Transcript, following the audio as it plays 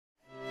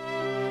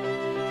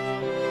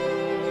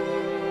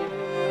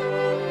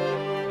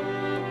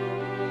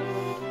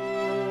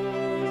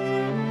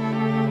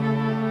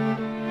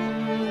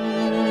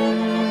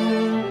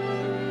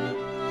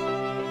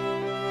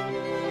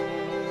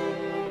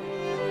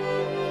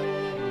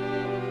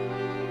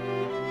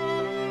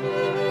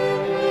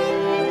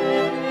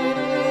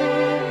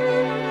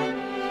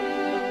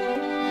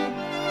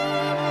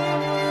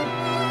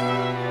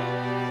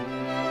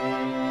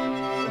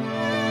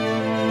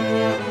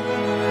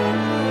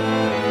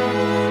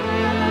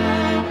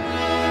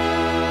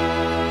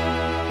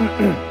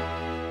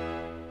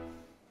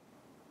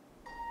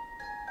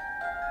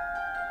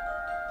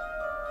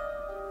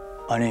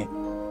아니,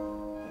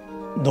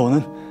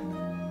 너는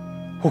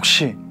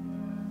혹시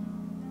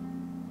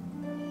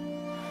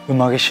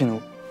음악의 신우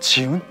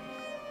지훈?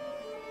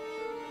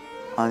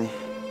 아니,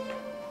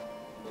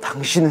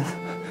 당신은?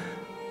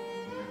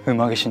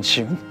 음악의 신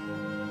지훈?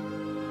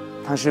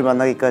 당신을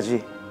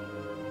만나기까지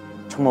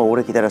정말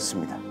오래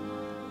기다렸습니다.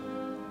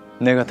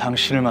 내가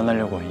당신을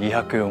만나려고 이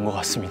학교에 온 것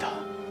같습니다.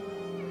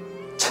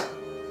 참,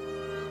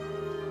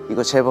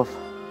 이거 제법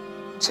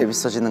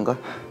재밌어지는걸?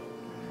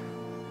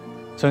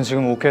 전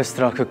지금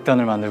오케스트라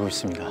극단을 만들고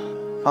있습니다.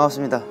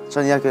 반갑습니다.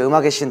 전 이 학교의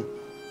음악의 신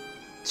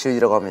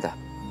지훈이라고 합니다.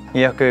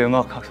 이 학교의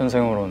음악학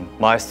선생으로는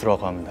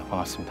마에스트로라고 합니다.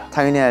 반갑습니다.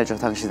 당연히 알죠,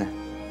 당신을.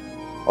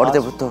 어릴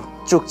때부터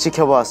쭉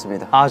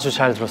지켜봐왔습니다. 아주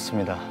잘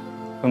들었습니다.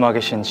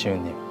 음악의 신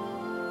지훈님.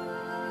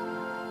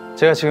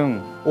 제가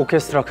지금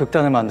오케스트라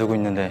극단을 만들고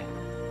있는데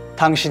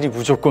당신이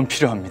무조건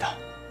필요합니다.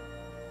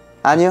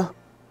 아니요.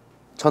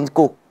 전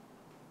꼭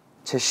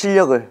제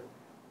실력을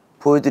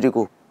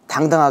보여드리고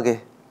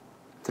당당하게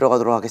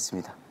들어가도록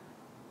하겠습니다.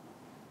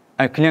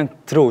 아니, 그냥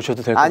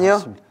들어오셔도 될 것 같습니다.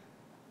 아니요.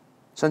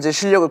 전 제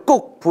실력을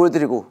꼭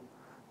보여드리고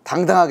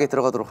당당하게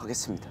들어가도록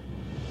하겠습니다.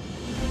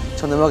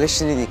 전 음악의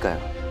신이니까요.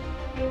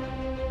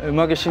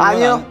 음악의 신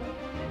아니요.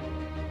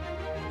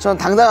 전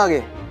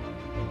당당하게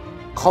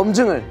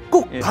검증을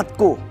꼭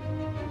받고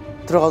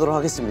들어가도록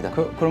하겠습니다.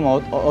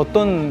 그럼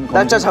어떤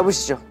날짜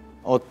잡으시죠.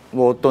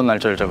 뭐 어떤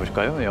날짜를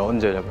잡을까요? 예,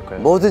 언제 잡을까요?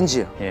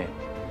 뭐든지요. 예.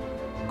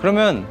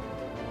 그러면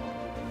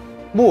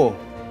뭐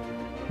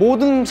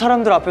모든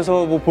사람들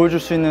앞에서 뭐 보여줄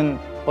수 있는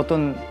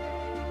어떤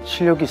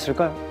실력이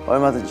있을까요?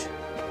 얼마든지.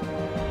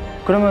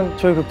 그러면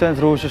저희 극단에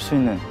들어오실 수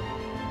있는.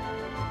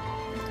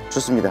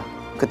 좋습니다.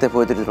 그때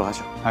보여드리도록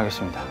하죠.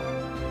 알겠습니다.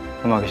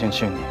 음악의 신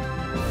지훈님.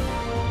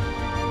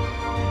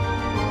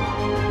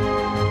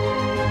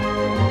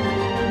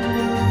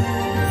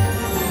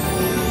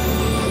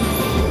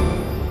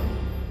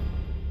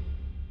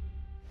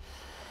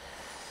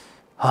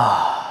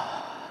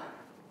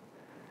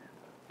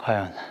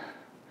 과연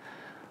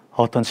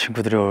어떤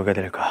친구들이 오게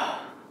될까?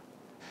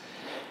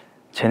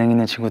 재능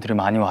있는 친구들이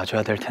많이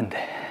와줘야 될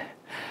텐데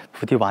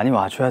부디 많이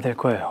와줘야 될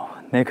거예요.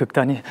 내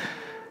극단이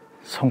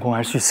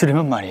성공할 수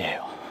있으려면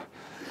말이에요.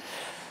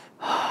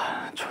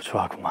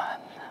 초조하구만.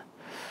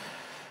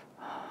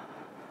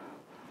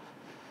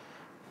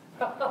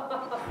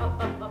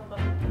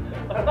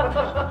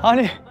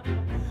 아니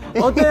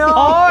어때요?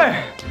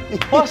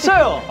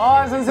 왔어요.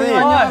 선생님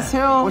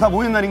안녕하세요. 오늘 다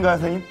모이는 날인가요,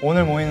 선생님?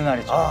 오늘 모이는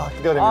날이죠.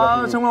 기대가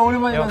됩니다. 정말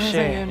오랜만이다, 역시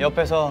선생님.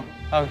 옆에서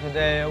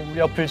우리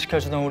옆을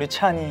지켜주던 우리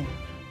찬이,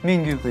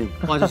 민규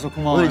와줘서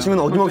고마워요. 오늘 이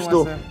친구는 어김없이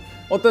또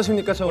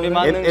어떠십니까, 저 우리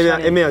오늘? 만능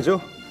찬이. 애매하죠?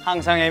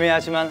 항상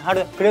애매하지만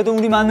그래도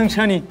우리 만능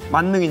찬이.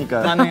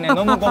 만능이니까. 만능이네.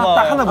 너무 고마워요.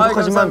 딱 하나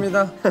부족하지만.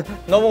 감사합니다.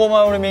 너무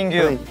고마워 우리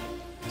민규.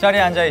 자리에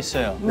앉아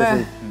있어요.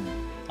 네.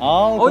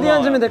 어디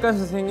앉으면 될까요,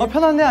 선생님?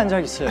 편한 데 앉아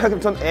있어요.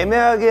 그럼 전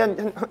애매하게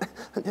한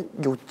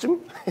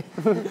요쯤?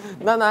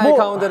 난 아예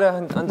가운데를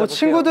앉아볼게요. 뭐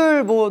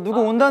친구들 뭐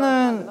누구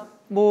온다는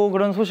뭐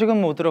그런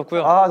소식은 못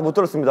들었고요. 못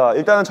들었습니다.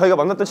 일단은 저희가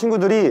만났던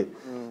친구들이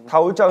다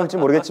올지 안 올지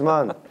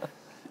모르겠지만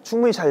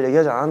충분히 잘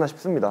얘기하지 않았나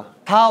싶습니다.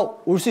 다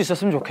올 수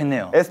있었으면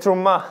좋겠네요.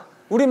 에스트롬마.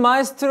 우리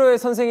마에스트로의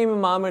선생님은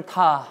마음을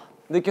다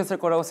느꼈을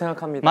거라고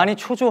생각합니다. 많이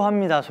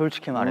초조합니다,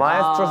 솔직히 말해서.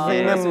 마에스트로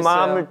선생님은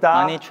마음을 다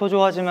많이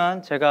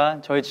초조하지만 제가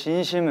저희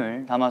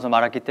진심을 담아서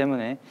말했기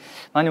때문에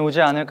많이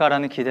오지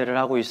않을까라는 기대를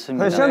하고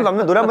있습니다. 시간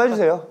남는 노래 한번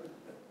해주세요.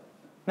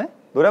 네?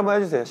 노래 한번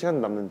해주세요.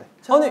 시간 남는데.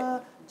 아니, 이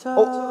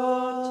친구들은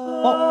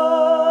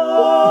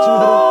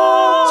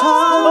첫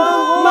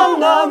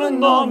만남은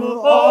너무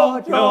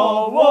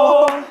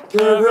어려워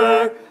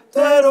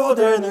계획대로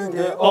되는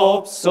게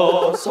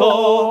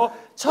없어서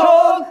첫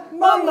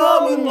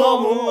만남은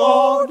너무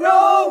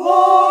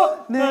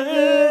어려워 내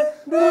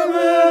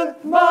이름은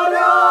말야.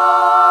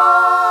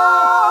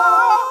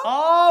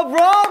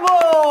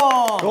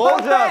 브라보!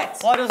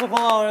 고저스! 와줘서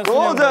고마워요.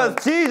 고저스!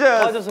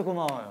 지저스! 와줘서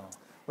고마워요.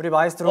 우리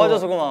마에스트로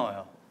와줘서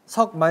고마워요.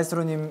 석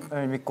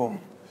마에스트로님을 믿고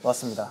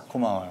왔습니다.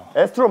 고마워요.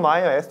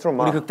 에스트로마예요,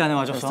 에스트로마. 우리 극단에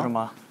와줘서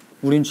에스트로마.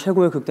 우린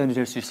최고의 극단이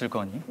될 수 있을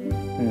거니?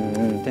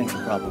 땡큐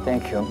브라보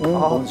땡큐.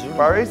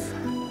 파리스?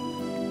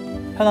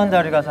 편한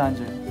자리 가서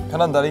앉아요.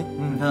 편한 다리?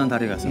 편한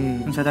다리 가서.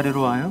 그럼 제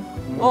다리로 와요?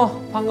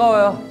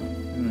 반가워요.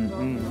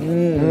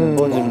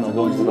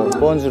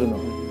 번지로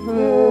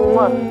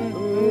넣어.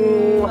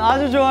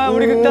 아주 좋아요.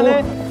 우리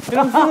극단에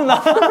이런 푸는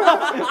나.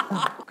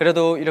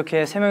 그래도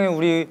이렇게 세 명이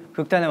우리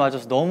극단에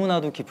와줘서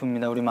너무나도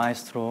기쁩니다. 우리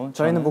마에스트로.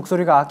 저희는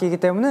목소리가 아끼기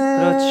때문에.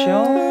 그렇죠.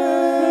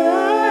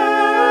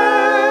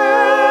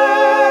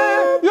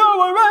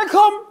 You're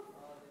welcome.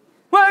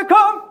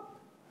 웰컴.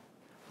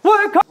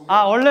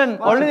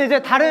 얼른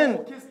이제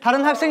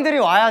다른 학생들이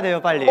와야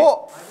돼요, 빨리.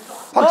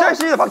 박재할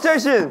씨, 박재할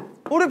씨.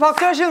 우리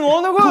박재할 씨는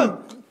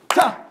원우군.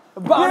 자,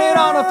 Burn it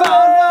on a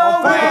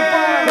fire. We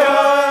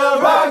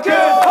are rock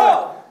it,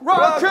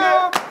 rock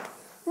it.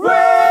 We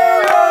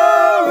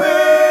are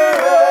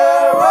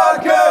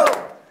rock it.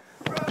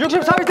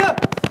 64비트.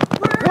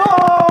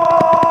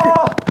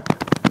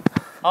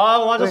 아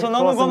와줘서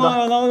너무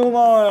고마워요. 너무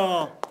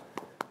고마워요.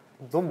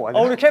 너무 뭐하냐?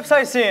 우리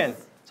캡사이신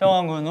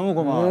정한군 너무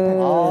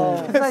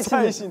고마워요.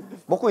 캡사이신.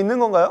 먹고 있는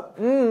건가요?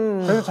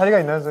 그래도 자리가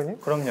있나요,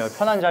 선생님? 그럼요.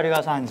 편한 자리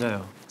가서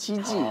앉아요.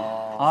 지지.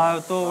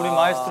 또 우리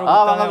마에스트로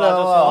극단에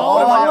와줘서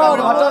오랜만이야.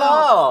 우리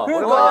봤잖아.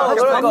 그러니까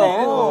같이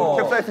봤네.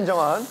 캡사이신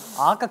정한.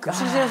 아까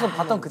급식실에서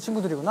봤던 그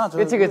친구들이구나.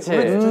 그치. 우리 저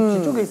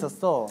뒤쪽에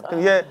있었어.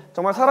 이게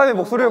정말 사람의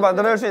목소리를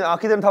만들어낼 수 있는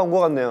악기들은 다 온 것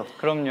같네요.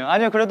 그럼요.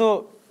 아니요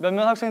그래도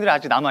몇몇 학생들이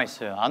아직 남아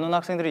있어요. 안 온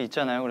학생들이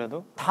있잖아요.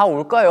 그래도 다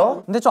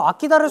올까요? 근데 저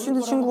악기 다룰 수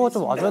있는 친구가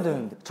좀 와줘야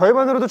되는데.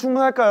 저희만으로도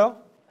충분할까요?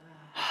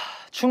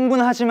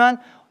 충분하지만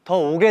더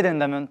오게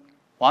된다면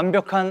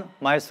완벽한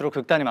마에스트로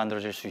극단이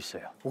만들어질 수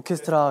있어요.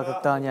 오케스트라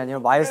극단이 아니라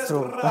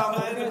마에스트로 극단.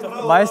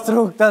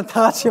 마에스트로 극단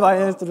다 같이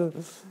마에스트로.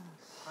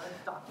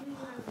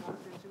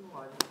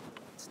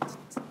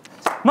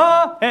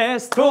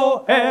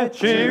 마에스트로의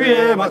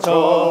지위에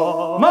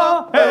맞춰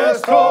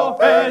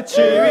마에스트로의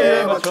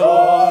지위에 맞춰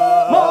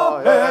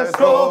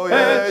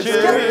마에스트로의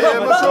지위에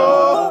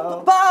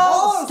맞춰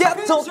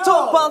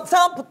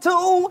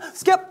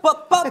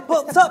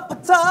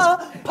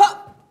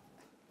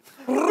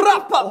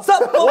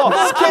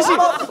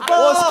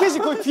스케치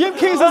거의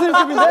BMK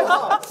선생님급인데?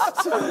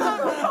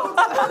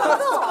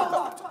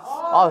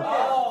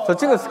 저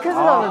친구 스케줄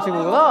하는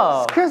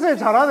친구구나. 스케치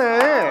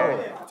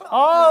잘하네.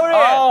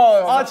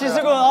 우리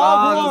지수군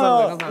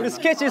고마워요. 우리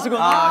스케치 지수군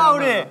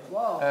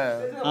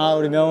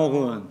우리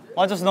명호군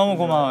와줘서 너무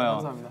고마워요.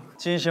 감사합니다.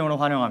 진심으로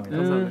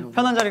환영합니다.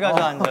 편한 자리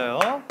가서 앉아요.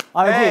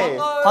 여기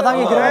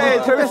바닥에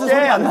그래도 탭에서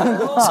소리 안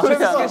나는구나.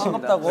 스케줄이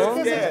싱겁다고.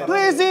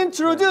 Please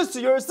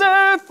introduce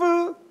yourself.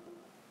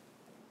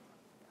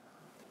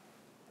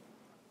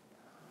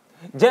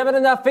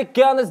 Jamming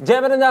Africanus,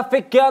 jamming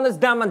Africanus,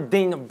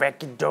 Damadina,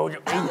 record door.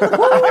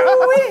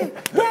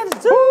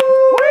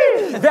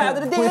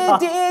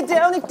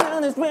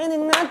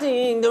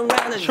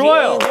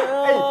 좋아요.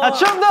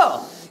 좀 더.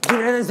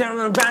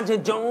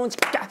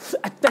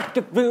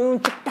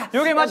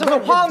 여기 맞춰서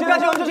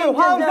화음까지 얹어줘요.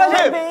 화음까지.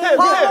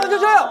 화음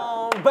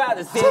얹어줘요.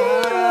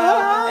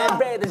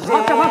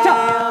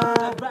 박자.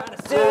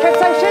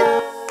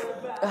 캡사이신.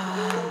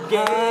 저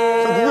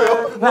누구예요?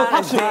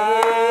 박수.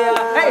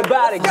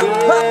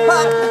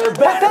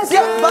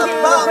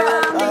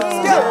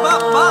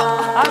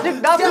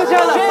 아직 나쁘지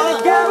않아.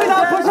 몸이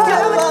나쁘지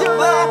않아.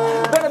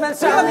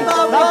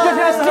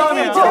 나쁘지 않은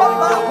싸움이에요.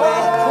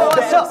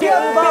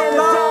 바로.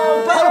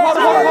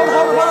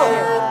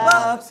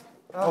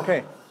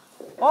 오케이.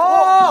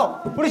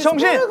 우리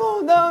정신.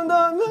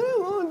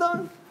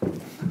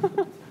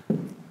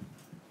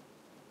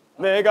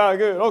 내가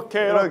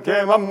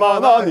그렇게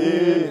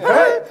만만하니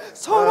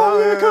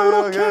사랑이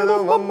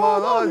그렇게도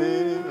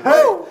만만하니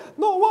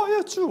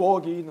너와의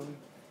추억이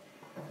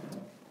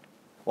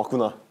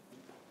왔구나.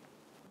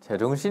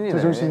 제정신이네.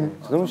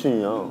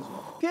 제정신이야.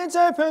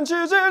 빈잘편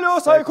주제로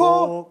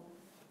쌓고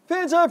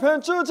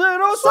빈잘편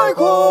주제로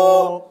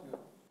쌓고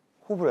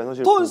호흡을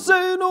에너지를. Don't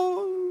say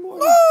no.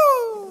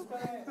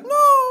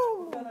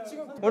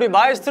 우리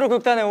마에스트로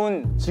극단에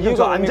온 지금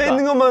저 앉아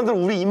있는 것만으로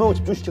우리 이목을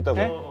집중시켰다고.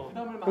 네?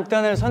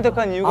 극단을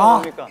선택한 이유가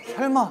뭡니까?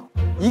 설마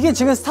이게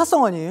지금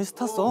스타성 아니에요?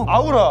 스타성.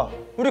 아우라.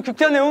 우리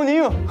극단에 온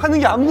이유. 하는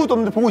게 아무것도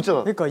없는데 보고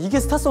있잖아. 그러니까 이게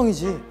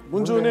스타성이지.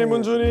 문준이.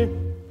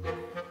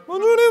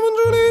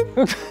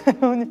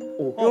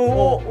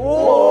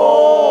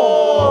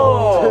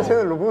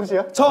 쟤는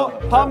로봇이야? 저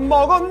밥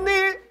먹었니?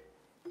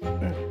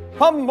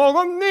 밥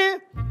먹었니?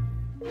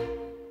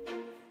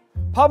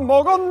 밥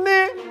먹었니?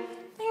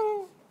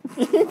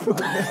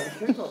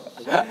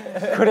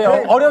 그래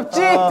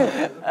어렵지?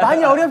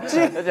 많이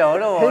어렵지? 진짜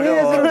어려워.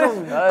 벨리넷으로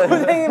좀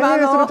고생이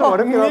많아. 좀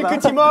어렵긴 하다.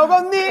 밀크티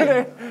먹었니?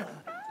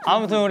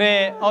 아무튼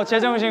우리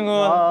제정신군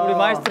우리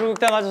마에스트로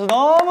극단 가셔서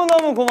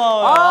너무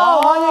고마워요.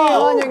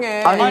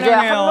 환영해. 아니 이제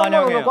한 명만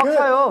환영해요. 오면 꽉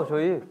차요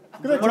저희.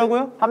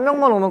 뭐라고요? 한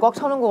명만 오면 꽉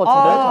차는 것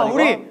같은데 자리가?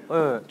 우리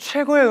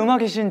최고의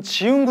음악의 신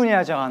지훈 군이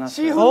하지 않았어요?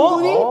 지훈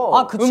군이?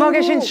 그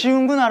음악의 신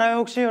지훈 군 알아요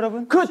혹시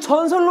여러분? 그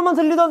전설로만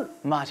들리던.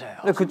 맞아요.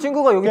 근데 그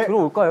친구가 여기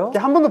들어올까요?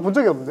 한 번도 본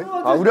적이 없는데?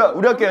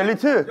 우리 학교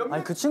엘리트.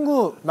 아니 그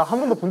친구 나 한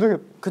번도 본 적이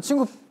그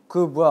친구 그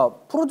뭐야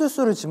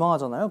프로듀서를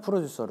지망하잖아요.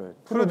 프로듀서를.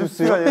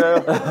 프로듀스가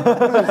아니라요.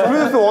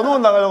 프로듀스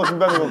 101 나가려고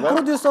준비하는 건가요?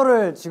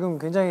 프로듀서를 지금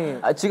굉장히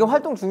지금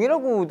활동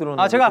중이라고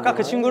들었는데. 제가 아까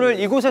그 친구를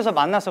이곳에서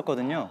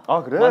만났었거든요.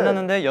 아 그래?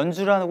 만났는데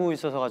연주를 하고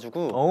있어서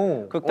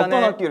가지고 극단에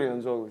어떤 악기를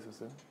연주하고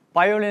있었어요?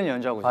 바이올린을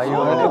연주하고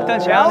있어요. 극단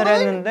제안을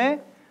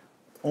했는데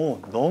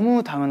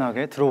너무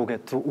당연하게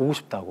오고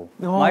싶다고.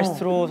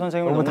 마에스트로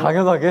선생님을 너무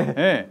당연하게.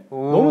 네,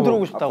 너무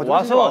들어오고 싶다고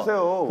거짓말하지 와서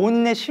마세요.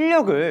 본인의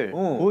실력을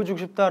보여주고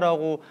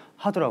싶다라고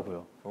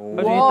하더라고요.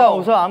 그래서 이따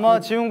와서 아마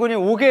지훈 군이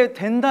오게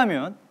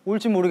된다면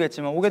올지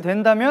모르겠지만 오게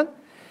된다면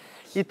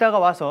이따가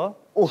와서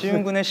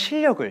지훈 군의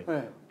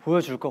실력을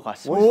보여줄 것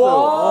같습니다.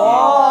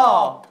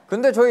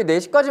 근데 저희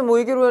 4시까지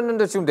모이기로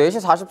했는데 지금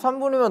 4시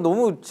 43분이면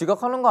너무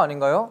지각하는 거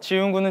아닌가요?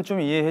 지훈 군은 좀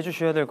이해해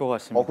주셔야 될 것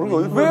같습니다. 그런 게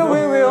어디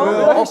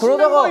왜요?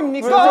 그러다가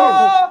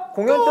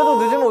공연 때도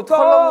늦으면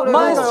어떡하려고 그래요?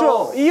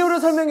 마에스트로 이유를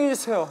설명해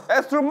주세요.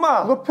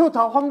 에스트로마. 표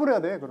다 환불해야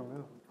돼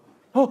그러면.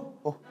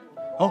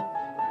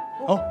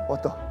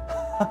 왔다.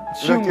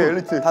 이렇게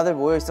엘리트. 다들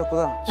모여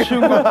있었구나.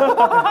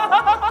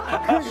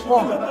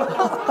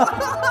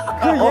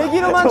 그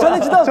얘기로만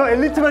전해지던 저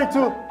엘리트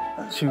말투.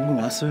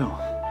 지훈군 왔어요.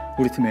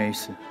 우리 팀의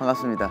에이스.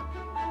 반갑습니다.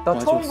 나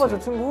처음 봐 저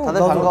친구.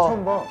 다들 반가워.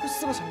 처음 봐.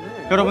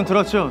 여러분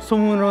들었죠?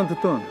 소문으로만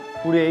듣던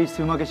우리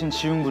에이스 음악의 신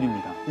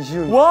지훈군입니다.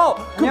 이시훈. 와,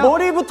 그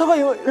머리부터가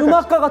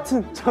음악가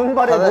같은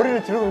장발에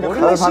머리를 뒤로 넘겨.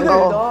 다들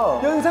반가워.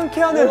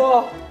 연상케 하는.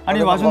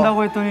 아니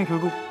와준다고 했더니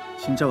결국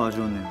진짜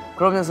와주었네요.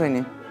 그럼요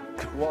선생님.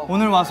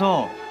 오늘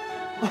와서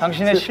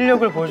당신의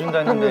실력을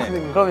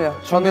보여준다는데 그럼요.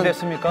 저는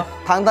준비됐습니까?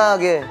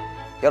 당당하게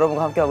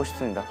여러분과 함께 하고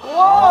싶습니다.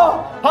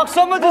 박수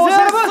한번 주세요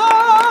여러분!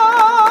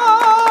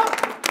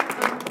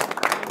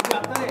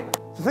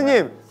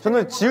 선생님,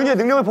 저는 지훈이의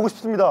능력을 보고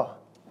싶습니다.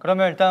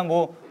 그러면 일단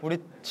뭐 우리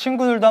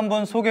친구들도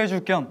한번 소개해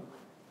줄 겸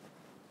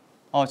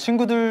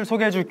친구들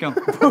소개해 줄 겸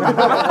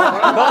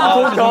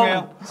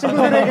죄송해요.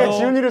 친구들에게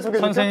지훈이를 소개해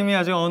줄게요. 선생님이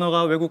아직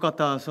언어가 외국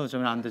갔다 와서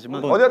저는 안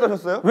되지만 어디 갔다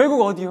오셨어요?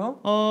 외국 어디요?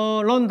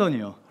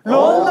 런던이요.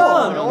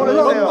 런던. 영어로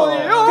해주세요.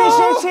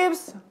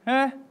 피쉬칩스.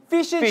 예?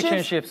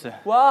 피쉬칩스.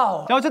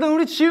 와우. 자 어쨌든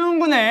우리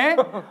지훈군의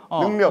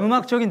능력.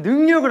 음악적인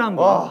능력을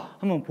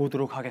한번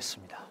보도록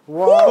하겠습니다.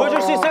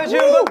 보여줄 수 있어요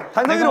지훈군?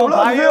 단상위로 내가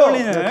올라와주세요.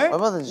 바이올린을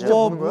얼마든지요.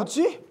 와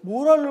뭐지?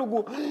 뭘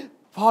하려고?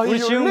 우리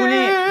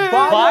지훈군이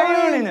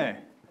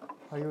바이올린을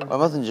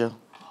얼마든지요.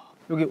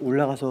 여기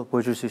올라가서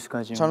보여줄 수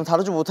있을까요 지금? 저는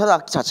다루지 못하는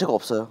악기 자체가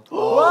없어요.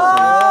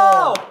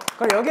 와우.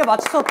 그럼 여기에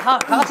맞춰서 다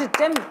같이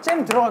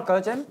잼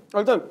들어갈까요? 잼?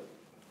 일단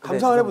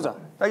감상을 해보자.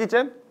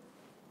 딸기잼?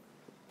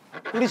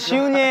 우리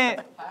지훈이의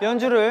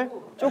연주를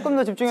조금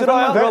더 집중해서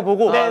한번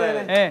들어보고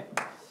네네네. 네.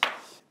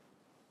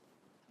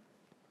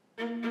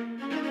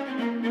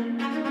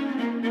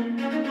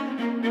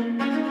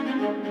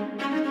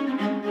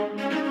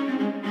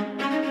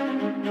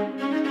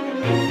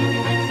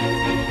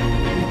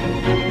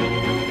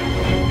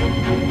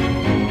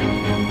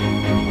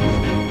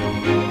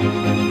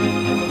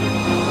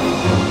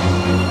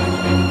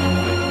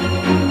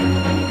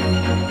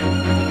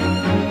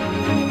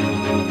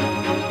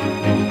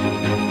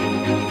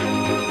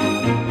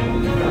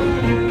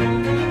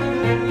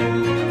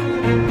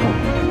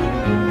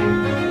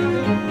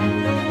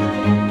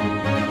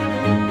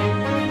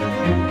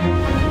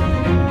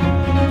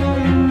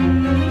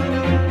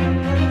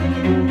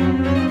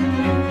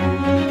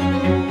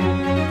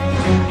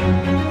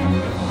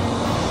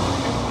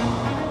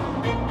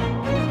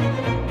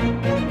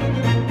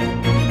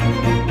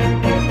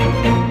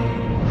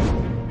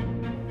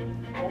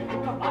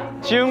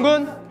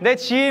 지훈군, 내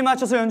지에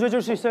맞춰서 연주해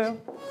줄 수 있어요?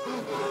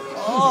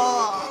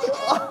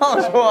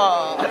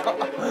 좋아.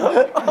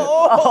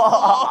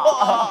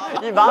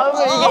 이 마음을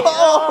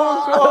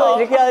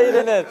이렇게 하야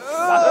되는.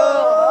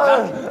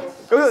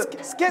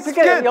 여기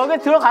스케일 여기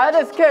들어가야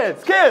돼 스케일.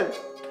 스케일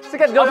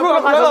여기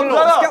앞으로 가, 저기로.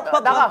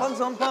 나가.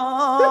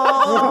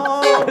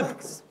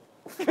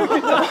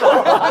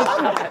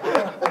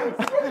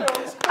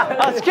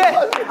 스케일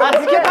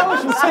하고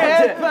싶어.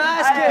 스케일.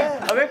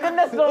 왜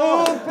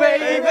끝냈어?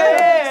 베이비.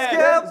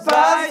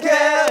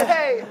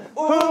 스케일.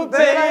 우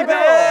베이비.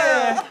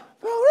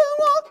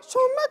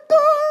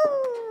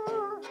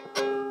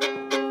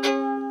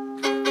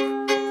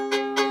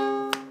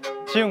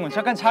 지훈군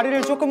잠깐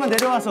자리를 조금만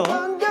내려와서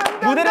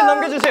무대를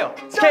넘겨주세요.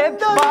 스케일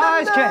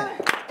바이 스케일.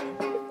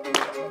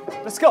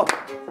 Let's go.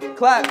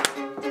 클랩.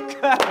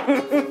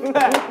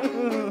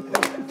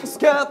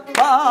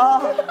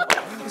 스케파.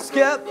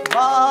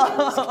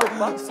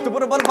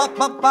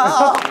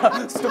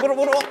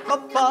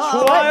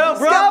 좋아요,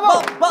 브라보.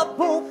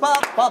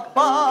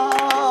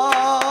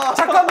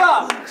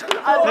 잠깐만.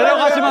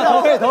 내려가지만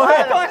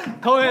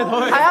더해.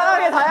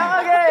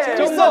 다양하게.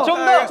 좀 더.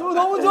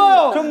 너무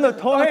좋아요. 좀 더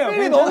더해요.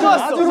 필이 너무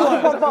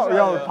좋았어.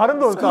 야,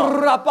 발음도 좋다.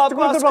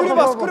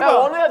 야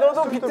원우야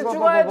너도 비트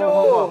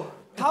추가해줘.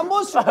 한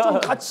번씩 좀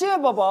같이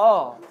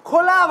해봐봐.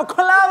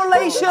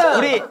 콜라보레이션.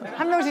 우리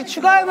한 명씩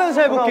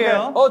추가하면서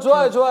해볼게요.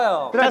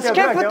 좋아요. 자,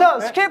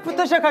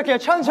 스케프부터 시작할게요.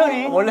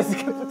 천천히. 원래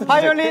스케프부터.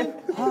 바이올린.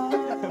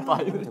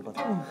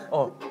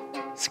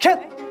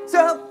 스케프.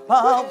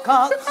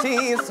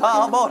 같이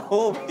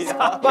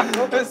사버로비라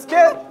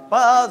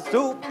스케파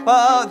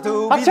두파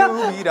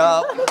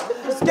두비두비라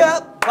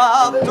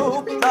스케파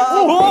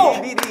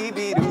두파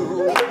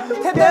비비리비루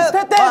테텐스.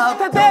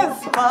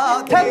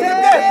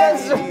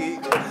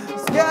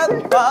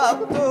 스케파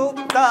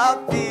두파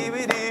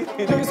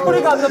비비리비루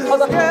소리가 안 나.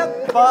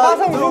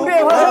 화성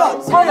준비해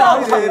화성.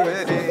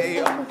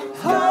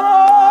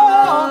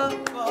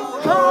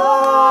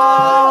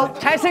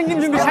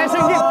 잘생김 준비,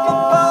 잘생김.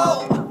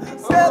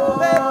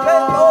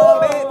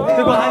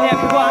 그거 아니야.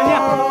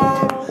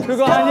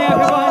 둘이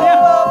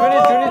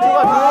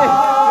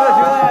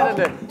해야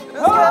되는데.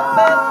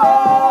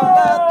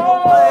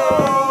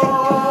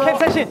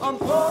 캡사신.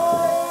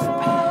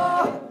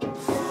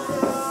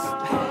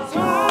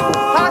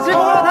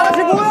 다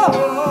같이 모여.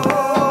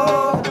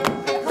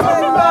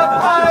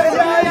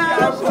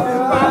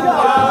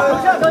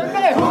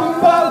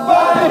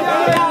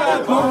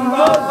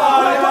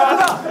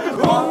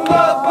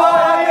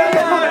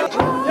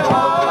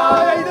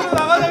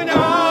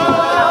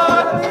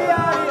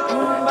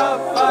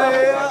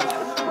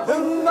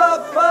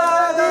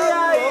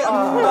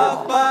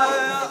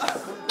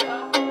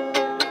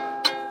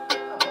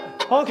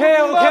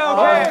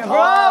 오케이.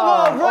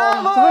 브라보,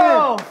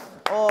 브라보.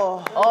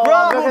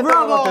 브라보,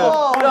 브라보.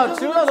 야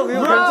지훈아 너 이거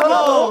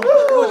괜찮아?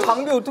 이거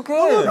장비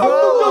어떡해?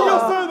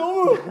 감동적이었어요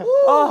너무.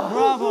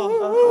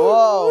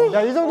 와우.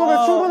 야 이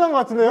정도면 충분한 것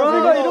같은데요?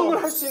 우리가 이런 걸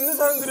할 수 있는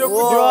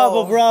사람들이었고.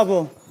 브라보,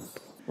 브라보.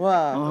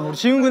 와. 우리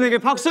지훈 군에게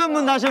박수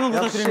한번 다시 한번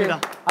부탁드립니다.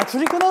 아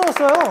줄이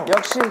끊어졌어요.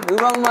 역시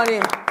음악만이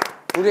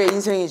우리의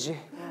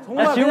인생이지.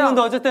 정말 지훈 그냥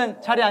군도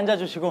어쨌든 자리에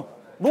앉아주시고.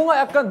 뭔가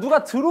약간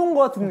누가 들어온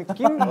것 같은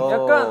느낌?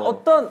 약간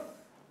어떤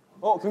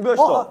김배현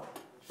씨다.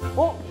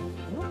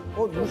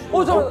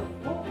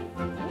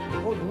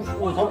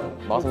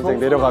 마 선생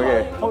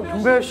내려가게.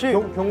 경배현 씨.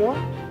 경호원?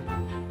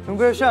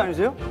 경배현 씨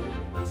아니세요?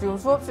 지금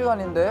수업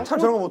시간인데. 참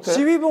저런 거 못해.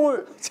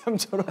 지휘봉을 참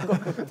저런 거.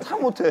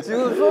 참 못해.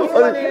 지금 수업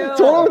시간이에요.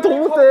 저런 거 더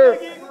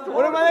못해.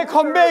 오랜만에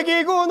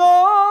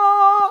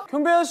컴백이구나.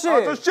 경배현 씨.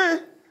 아저씨.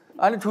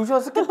 아니 조슈아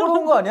스케보드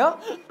온 거 아니야?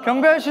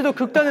 경배현 씨도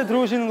극단에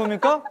들어오시는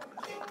겁니까?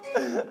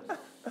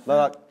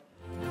 나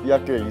이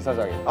학교의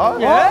이사장이야. 아?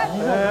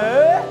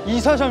 예?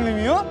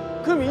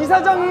 이사장님이요? 그럼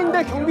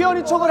이사장인데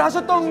경비원이 척을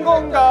하셨던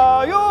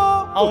건가요?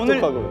 아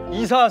오늘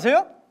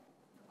이사하세요?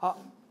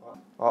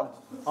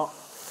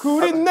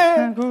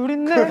 구린내.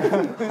 구린내.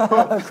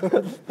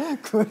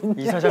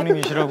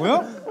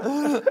 이사장님이시라고요?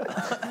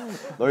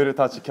 너희를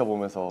다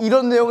지켜보면서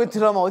이런 내용의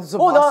드라마 어디서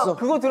나 봤어?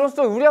 그거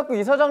들었어. 우리 학교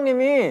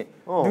이사장님이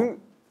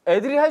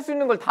애들이 할 수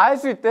있는 걸 다 할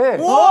수 있대.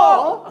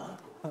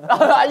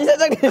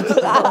 이사장님.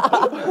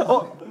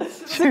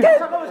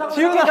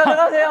 지훈이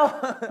가능하세요?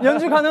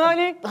 연주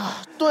가능하니?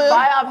 또요?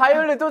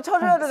 바이올린 또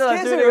쳐줘야 되잖아.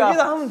 스케줄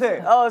여기다 하면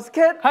돼.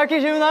 스캣.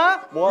 갈게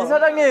지훈아.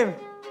 이사장님.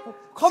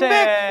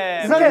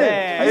 컴백.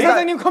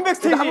 이사장님 컴백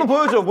스테이지. 한번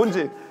보여줘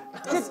뭔지.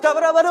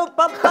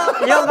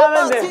 이런 거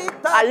하면 돼.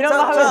 이런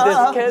거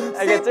하면 돼. 스캣.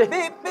 알겠지?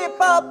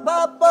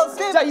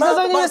 자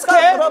이사장님의 스케.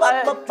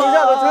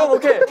 기자 너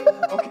들어볼게.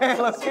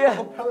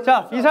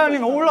 자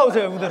이사장님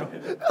올라오세요 무대로.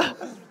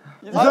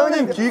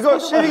 이사장님 귀가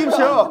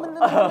실비김치야.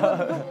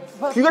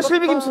 귀가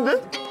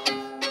실비김치인데?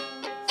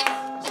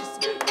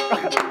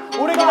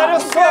 오래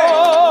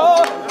기다렸어.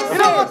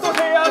 이런 것도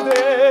해야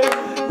돼.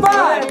 5,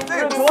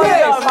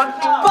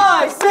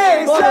 6,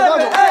 7,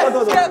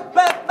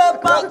 8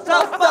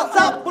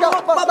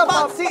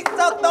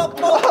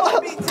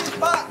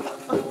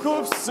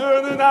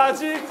 굽수는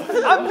아직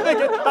안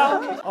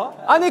되겠다.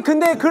 아니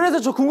근데 그래서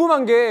저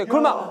궁금한 게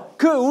그러면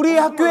그 우리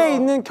학교에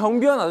있는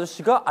경비원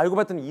아저씨가 알고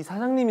봤더니 이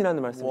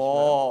사장님이라는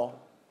말씀이신가요?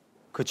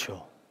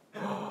 그렇죠.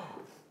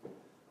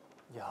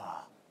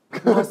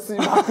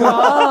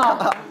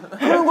 맞구나.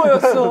 그런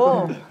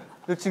거였어.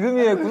 너 지금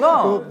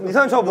이해했구나.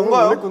 이사장님 저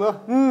뭔가요?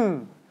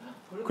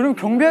 그럼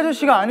경비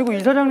아저씨가 아니고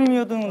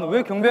이사장님이었던 건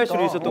왜 경비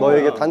아저씨로 있었던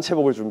거예요? 너에게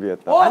단체복을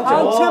준비했다.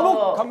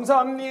 단체복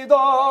감사합니다.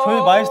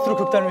 저희 마에스트로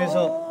극단을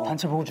위해서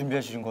단체복을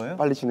준비해 주신 거예요?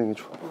 빨리 진행해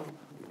줘.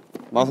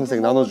 마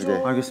선생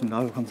나눠주게. 알겠습니다.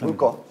 아유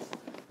감사합니다. 뭘까?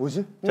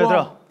 뭐지? 자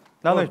얘들아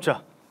나눠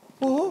입자.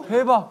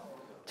 대박.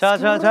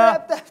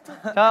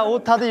 자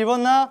옷 다들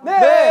입었나?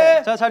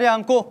 네. 자 자리에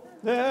앉고.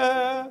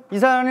 네.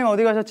 이사장님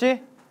어디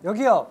가셨지?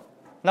 여기요.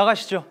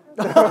 나가시죠.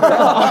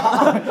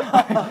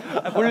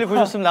 볼일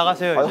보셨으면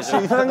나가세요. 역시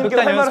이제. 이사장님께서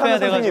극단 할 말 연습해야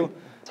하는 돼가지고.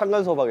 선생님.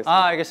 창간 수업하겠습니다.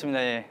 아 알겠습니다.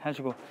 예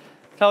하시고.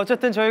 자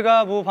어쨌든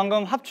저희가 뭐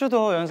방금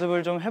합주도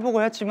연습을 좀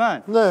해보고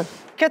했지만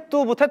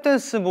스캣도 뭐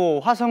탭댄스 뭐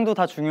화성도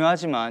다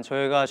중요하지만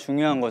저희가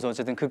중요한 것은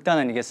어쨌든 극단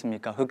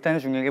아니겠습니까? 극단이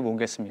중요한 게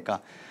뭐겠습니까?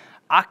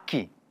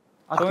 악기.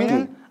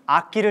 저희는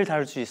악기를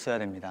다룰 수 있어야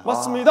됩니다.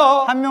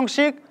 맞습니다. 한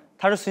명씩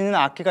다룰 수 있는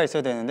악기가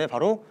있어야 되는데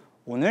바로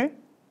오늘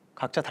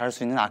각자 다룰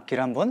수 있는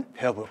악기를 한번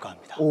배워볼까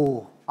합니다.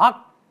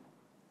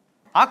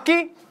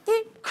 악기?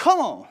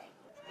 컴온!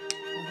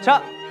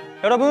 자,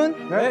 여러분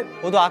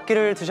모두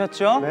악기를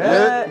드셨죠?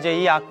 네. 이제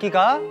이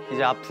악기가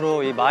이제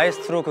앞으로 이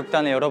마에스트로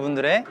극단의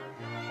여러분들의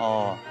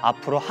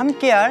앞으로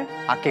함께할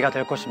악기가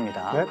될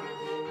것입니다. 네.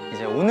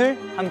 이제 오늘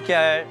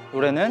함께할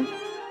노래는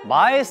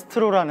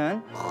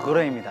마에스트로라는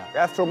노래입니다.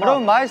 마에스트로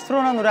여러분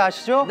마에스트로라는 노래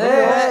아시죠?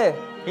 네.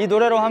 이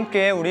노래로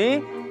함께 우리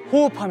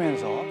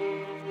호흡하면서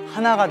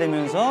하나가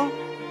되면서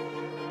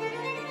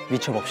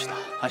미쳐봅시다.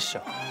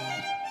 아시죠?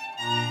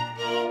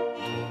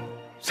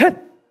 셋!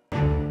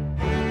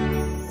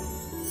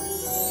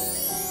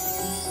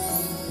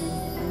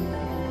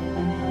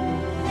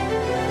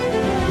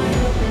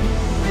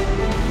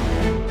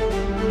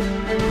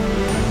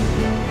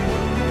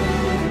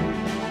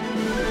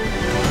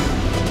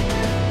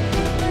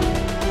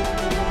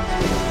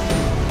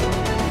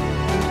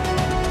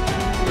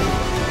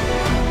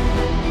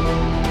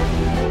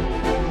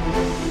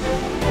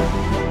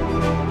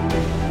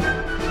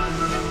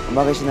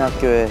 음악의 신의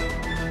학교에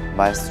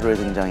마에스트로의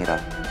등장이라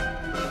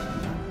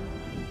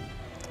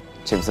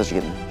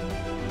재밌어지겠네.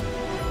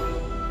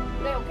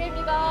 네,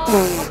 오케이입니다.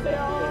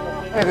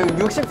 가세요.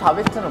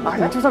 64비트는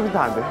뭐야? 64비트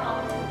안 돼.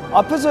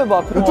 앞에서 해봐.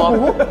 앞에서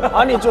보고?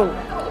 아니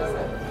좀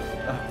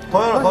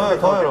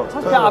더 열어.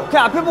 그냥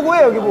앞에 보고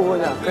해. 여기 보고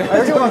그냥.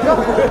 여기 갈까?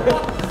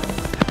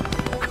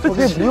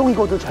 저게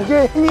무용이거든.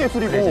 저게 힘이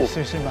예술이고. 이제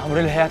슬슬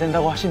마무리를 해야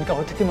된다고 하시니까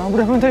어떻게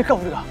마무리하면 될까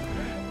우리가?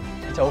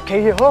 자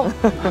오케이요.